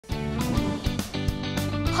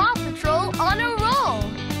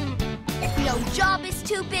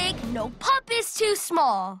too big, no pup is too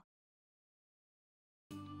small.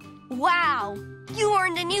 Wow, you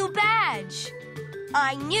earned a new badge.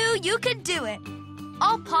 I knew you could do it.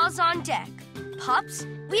 I'll pause on deck. Pups,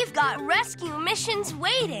 we've got rescue missions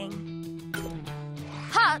waiting.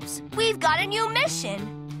 Pups, we've got a new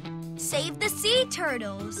mission. Save the sea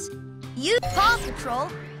turtles. Use Paw Patrol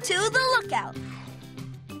to the lookout.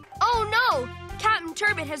 Oh no! Captain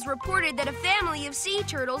Turbot has reported that a family of sea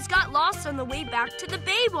turtles got lost on the way back to the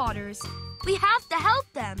bay waters. We have to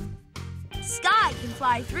help them. Sky can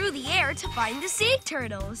fly through the air to find the sea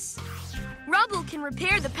turtles. Rubble can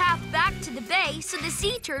repair the path back to the bay so the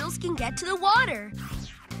sea turtles can get to the water.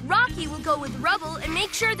 Rocky will go with Rubble and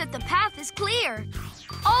make sure that the path is clear.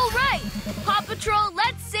 All right, Paw Patrol,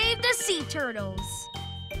 let's save the sea turtles.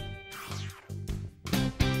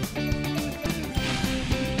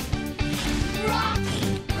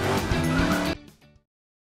 Rocky!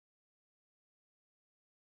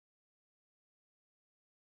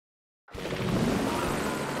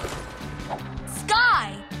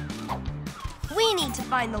 Sky! We need to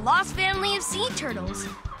find the lost family of sea turtles.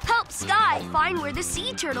 Help Sky find where the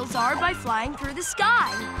sea turtles are by flying through the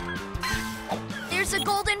sky. There's a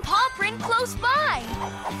golden paw print close by.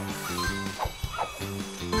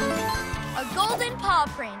 A golden paw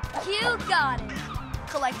print. You got it.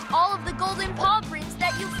 Collect all of the golden paw prints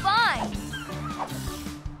that you find.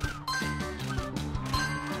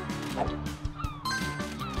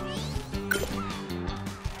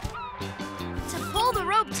 To pull the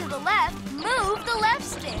rope to the left, move the left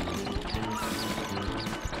stick.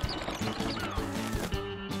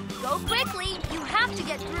 Go quickly. You have to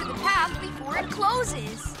get through the path before it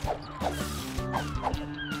closes.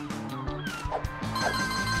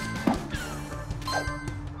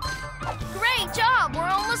 Great job! We're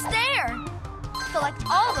almost there. Collect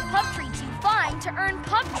all the pup treats you find to earn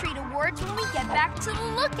pup treat awards when we get back to the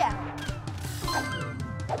lookout.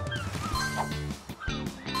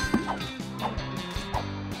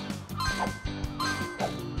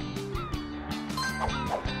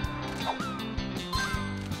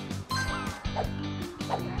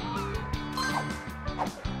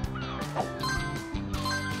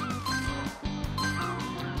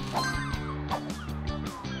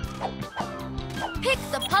 Pick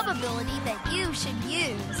the pup ability that you should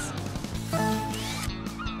use.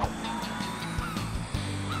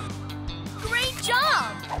 Great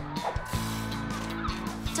job!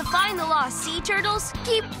 To find the lost sea turtles,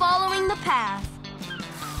 keep following the path.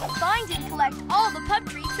 Find and collect all the pup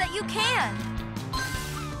treats that you can.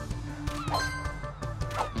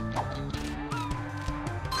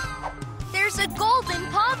 There's a golden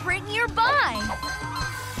paw print nearby.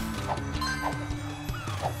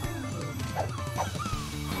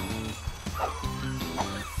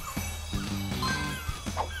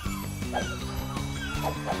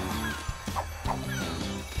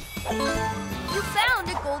 You found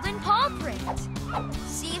a golden paw print.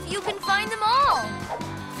 See if you can find them all.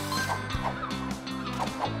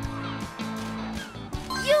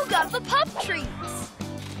 You got the pup treats.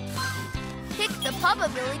 Pick the pup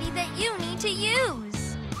ability that you need to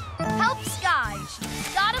use. Help Sky.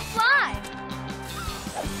 She's gotta fly.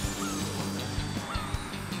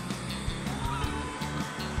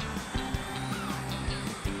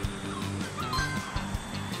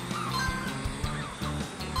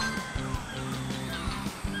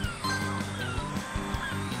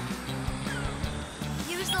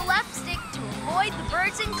 Use the left stick to avoid the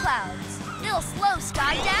birds and clouds. It'll slow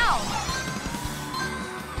Sky down.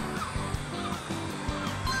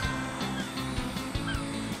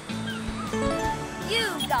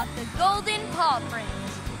 You've got the golden paw print.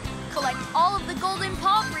 Collect all of the golden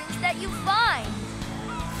paw prints that you find.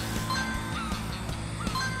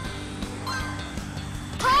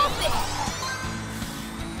 Perfect!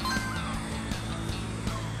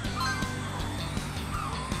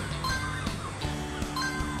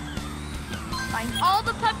 Find all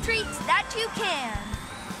the pup treats that you can.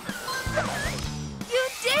 You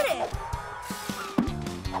did it!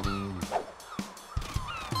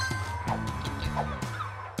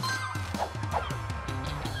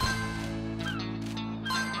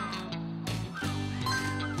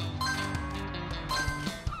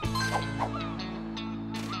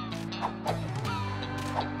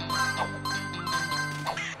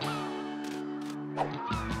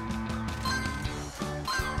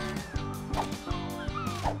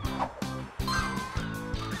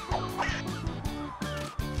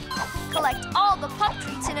 Collect all the pup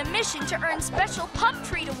treats in a mission to earn special pup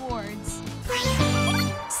treat awards.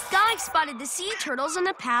 Sky spotted the sea turtles on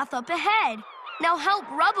the path up ahead. Now help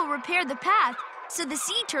Rubble repair the path so the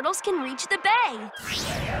sea turtles can reach the bay.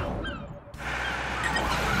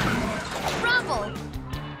 Rubble.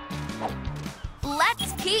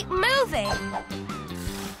 Let's keep moving.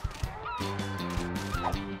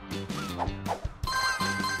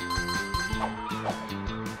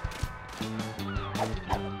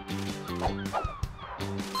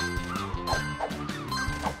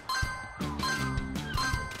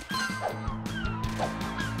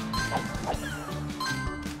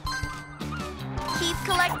 Keep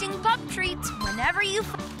collecting pup treats whenever you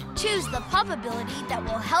choose the pup ability that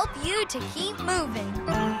will help you to keep moving.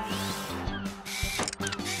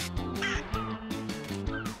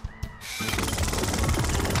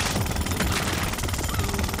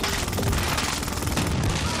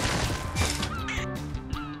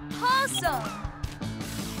 Awesome!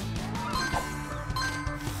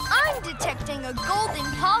 I'm detecting a golden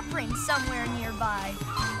paw print somewhere nearby.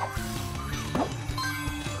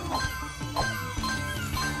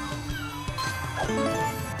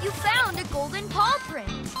 You found a golden paw print.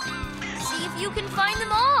 See if you can find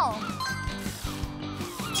them all.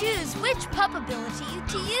 Choose which pup ability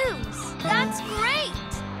to use. That's great!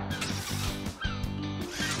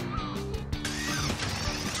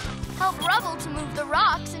 Help Rubble to move the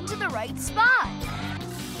rocks into the right spot.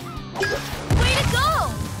 Way to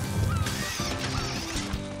go!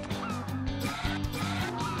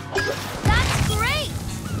 That's great!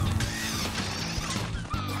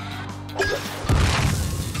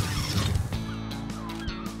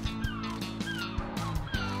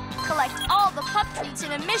 Collect all the pup treats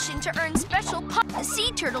in a mission to earn special pup. The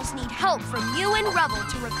sea turtles need help from you and Rubble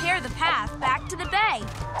to repair the path back to the bay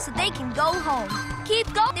so they can go home.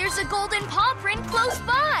 Keep going. There's a golden paw print close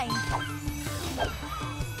by.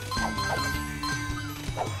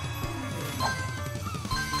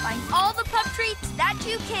 Find all the pup treats that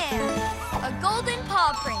you can. A golden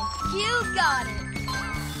paw print. You got it.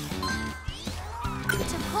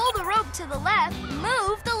 To pull the rope to the left,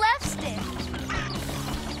 move the left stick.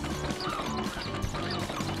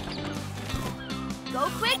 Go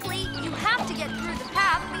quickly. You have to get through the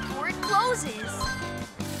path before it closes.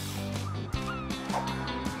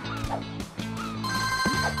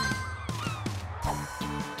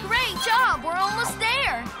 Great job! We're almost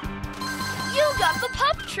there. You got the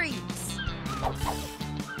pup treats.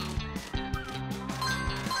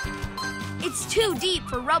 It's too deep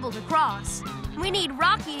for Rubble to cross. We need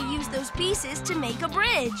Rocky to use those pieces to make a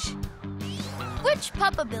bridge. Which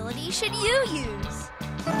pup ability should you use?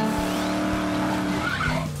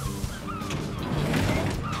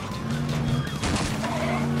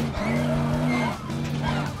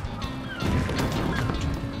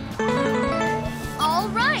 All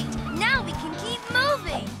right, now we can keep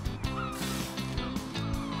moving.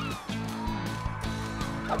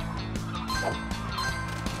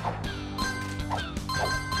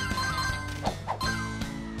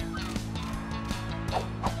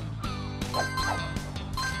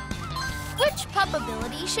 Which pup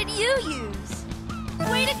ability should you use?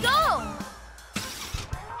 Way to go!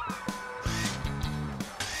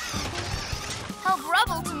 Help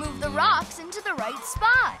Rubble to move the rocks into the right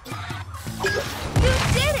spot. You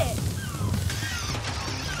did it!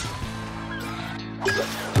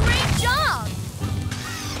 Great job!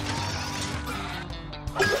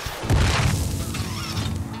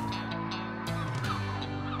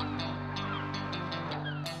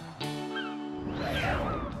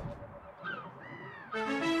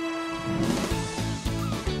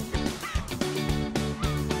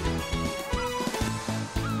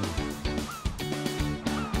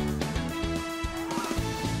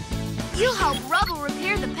 You help Rubble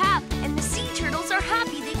repair the path, and the sea turtles are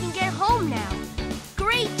happy they can get home now.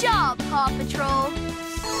 Great job, Paw Patrol!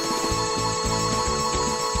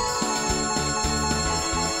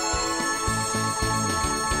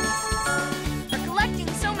 For collecting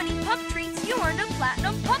so many pup treats, you earned a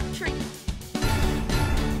platinum pup treat.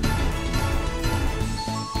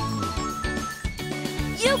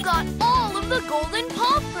 You got all of the golden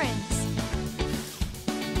paw prints.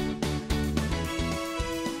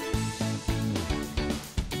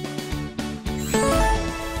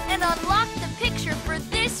 And unlock the picture for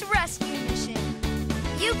this rescue mission.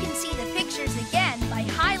 You can see the pictures again